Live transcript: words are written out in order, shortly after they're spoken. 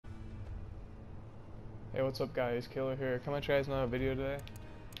Hey, what's up guys, Killer here. Come at you guys another video today.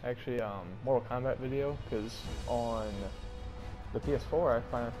 Actually, Mortal Kombat video, because on the PS4 I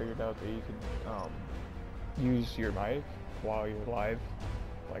finally figured out that you could use your mic while you're live,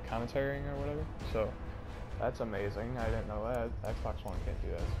 like commentating or whatever. So that's amazing. I didn't know that. Xbox One can't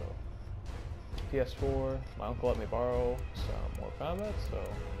do that. So PS4, my uncle let me borrow some Mortal Kombat, so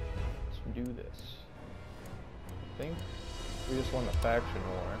let's do this. I think we just won the faction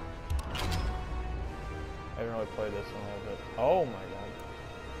war. I didn't really play this one, but oh my god,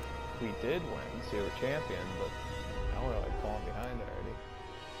 we did win, so we were champion, but now we're like falling behind already.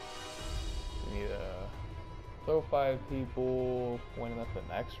 We need to throw 5 people, winning up the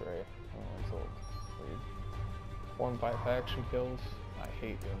next ray. Oh, that's a little weird. 4 and 5 faction kills. I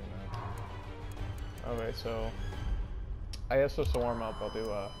hate doing that. Okay, so I guess just to warm up, I'll do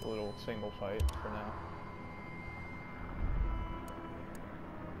a little single fight for now.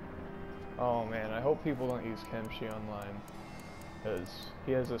 Oh man, I hope people don't use Kimchi online, because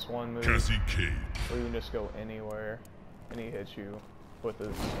he has this one move where you can just go anywhere and he hits you with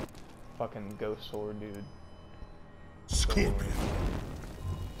his fucking ghost sword, dude. Scorpion.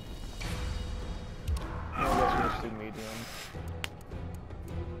 I guess we'll just do medium.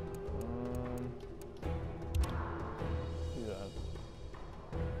 Do that.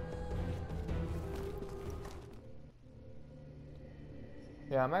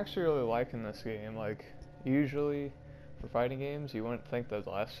 Yeah, I'm actually really liking this game. Like, usually for fighting games, you wouldn't think they'd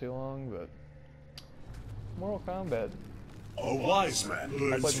last too long, but Mortal Kombat. A wise man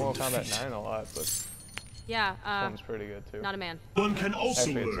learns. I played Mortal Kombat 9 a lot, but yeah, this one's pretty good too. Not a man. One can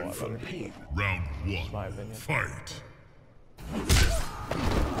also actually, learn from pain. Round 1. That's my opinion. Fight.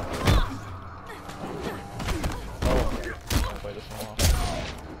 Oh, I haven't played this in a while.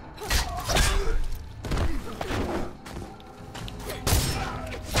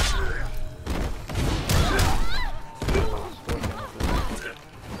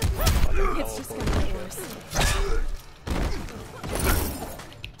 It's just gonna get worse.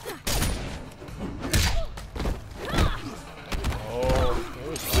 Oh, it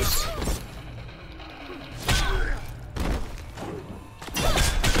was nice.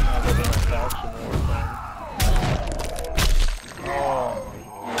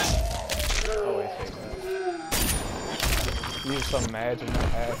 Always hate that. You just imagine that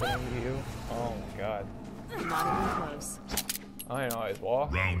happening to you. Oh my god. Not even close. I don't know, I just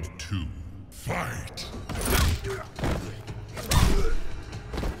walk. Round 2. Fight.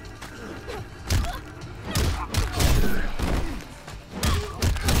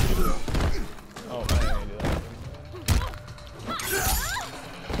 Oh, I didn't do that.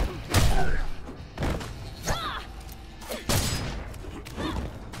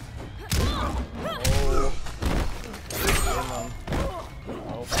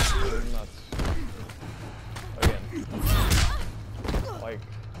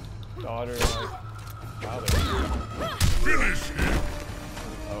 Daughter, like, father. Finish him.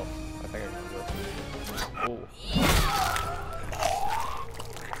 Oh, I think I can go. Oh.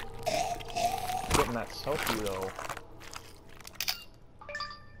 Getting that selfie though.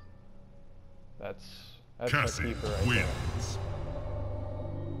 That's a keeper right wins.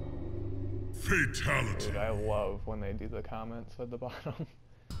 there. Fatality. Dude, I love when they do the comments at the bottom.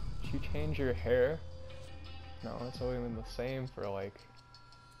 Did you change your hair? No, it's always been the same for like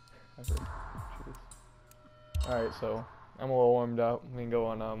ever. Alright, so I'm a little warmed up. We can go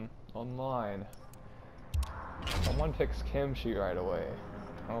on online. Someone picks Kimchi right away.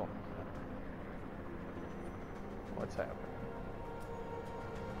 Oh. What's happening?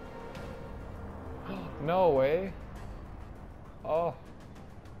 No way. Oh.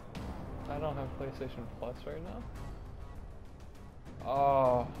 I don't have PlayStation Plus right now.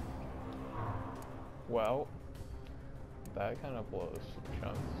 Oh. Well, that kind of blows some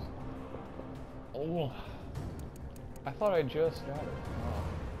chunks. Oh, I thought I just got it.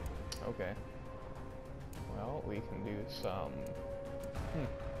 Oh, okay. Well, we can do some. I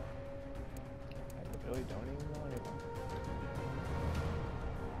really don't even know anymore.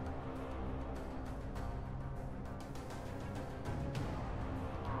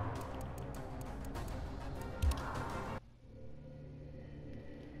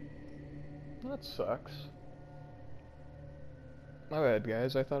 That sucks. My bad,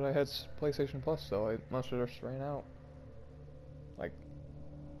 guys. I thought I had PlayStation Plus, though. I must have just ran out. Like,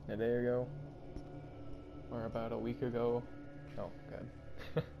 a day ago. Or about a week ago. Oh,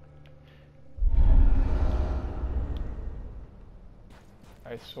 God.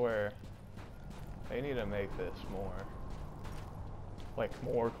 I swear, they need to make this more. Like,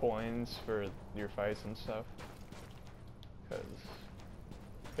 more coins for your fights and stuff. Because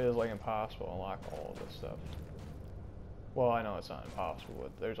it is like impossible to unlock all of this stuff. Well, I know it's not impossible,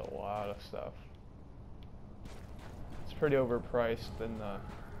 but there's a lot of stuff. It's pretty overpriced in the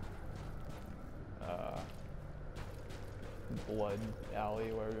blood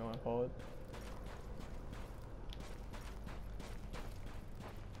alley, whatever you want to call it.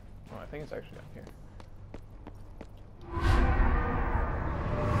 Oh, I think it's actually down here.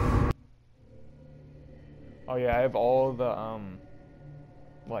 Oh yeah, I have all the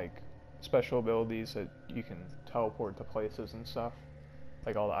like special abilities that you can teleport to places and stuff.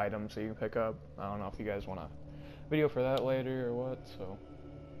 Like all the items that you can pick up. I don't know if you guys want a video for that later or what, so.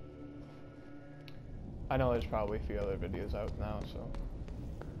 I know there's probably a few other videos out now, so.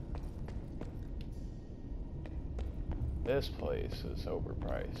 This place is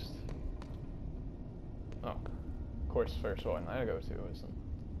overpriced. Oh, of course, the first one I go to isn't.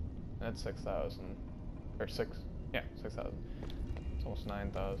 That's 6,000. Or 6,000. It's almost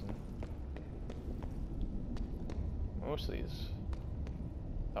 9,000. Most of these,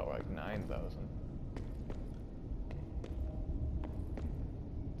 oh, like 9,000.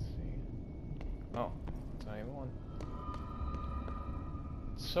 Let's see. Oh, it's not even one.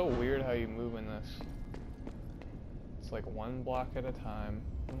 It's so weird how you move in this. It's like 1 block at a time.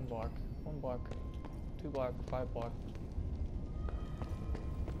 1 block, 1 block, 2 block, 5 block.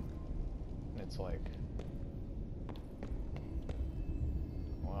 And it's like,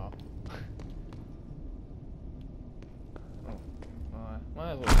 wow.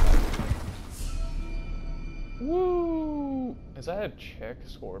 Might as well. Woo! Is that a chick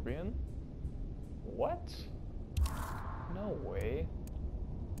scorpion? What? No way.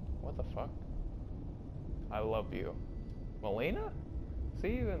 What the fuck? I love you. Melina? See,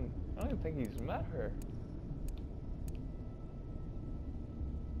 even I don't even think he's met her.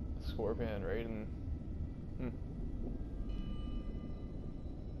 Scorpion, Raiden.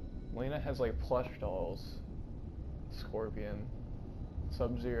 Melina has like plush dolls. Scorpion.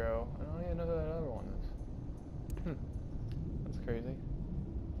 Sub-Zero. I don't even know who that other one is. That's crazy.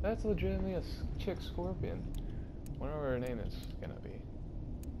 That's legitimately a chick scorpion. Wonder what her name is gonna be.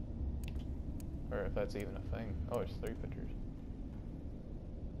 Or if that's even a thing. Oh, it's 3 pictures.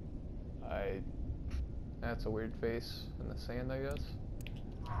 That's a weird face in the sand, I guess.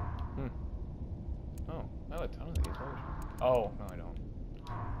 Oh, I have a ton of these. Oh, no, I don't.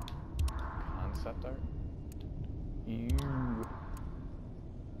 Concept art?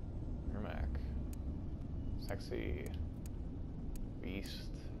 Ermac. Sexy. Beast.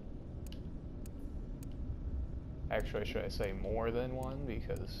 Actually, should I say more than one?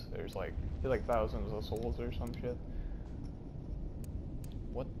 Because there's like thousands of souls or some shit.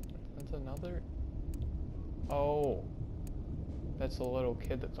 What? That's another? Oh. That's the little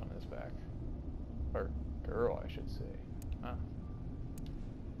kid that's on his back. Or girl, I should say. Huh.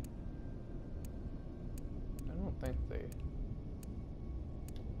 I don't think they...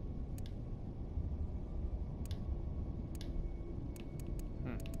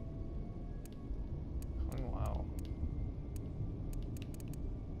 Oh, wow.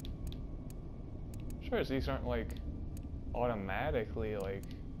 Sure, these aren't like automatically like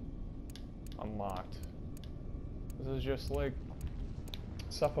unlocked. This is just like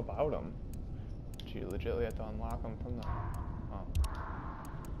stuff about them. You legitimately have to unlock them from the... Oh.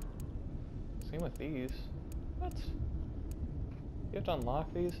 Same with these. What? You have to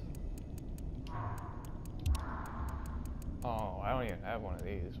unlock these? Oh, I don't even have one of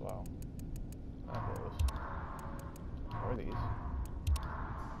these. Wow. Not those. Or these.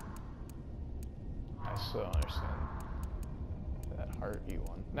 I still don't understand that hearty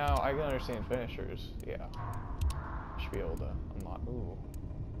one. Now, I can understand finishers. Yeah. Should be able to unlock... Ooh.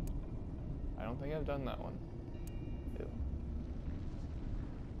 I don't think I've done that one. Ew.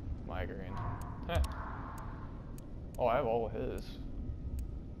 Migraine. Heh. Oh, I have all of his.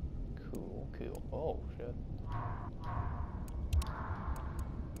 Cool, cool. Oh, shit.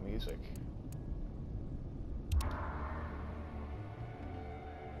 Music.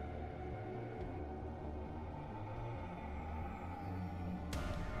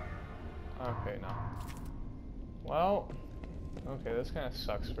 Okay, no. Well, okay, this kind of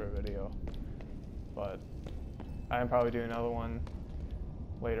sucks for a video. But I'm probably doing another one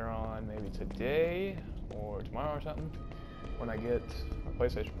later on, maybe today or tomorrow or something, when I get my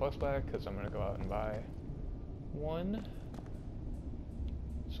PlayStation Plus back, because I'm going to go out and buy one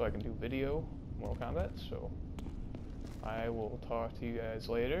so I can do video Mortal Kombat. So I will talk to you guys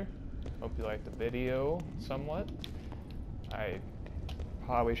later. Hope you liked the video somewhat. I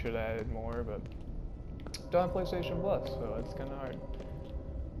probably should have added more, but don't have PlayStation Plus, so it's kind of hard.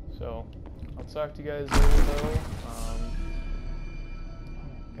 So I'll talk to you guys later, though.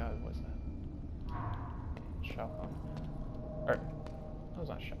 Shao Kahn. Or, that was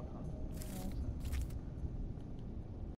not Shao Kahn.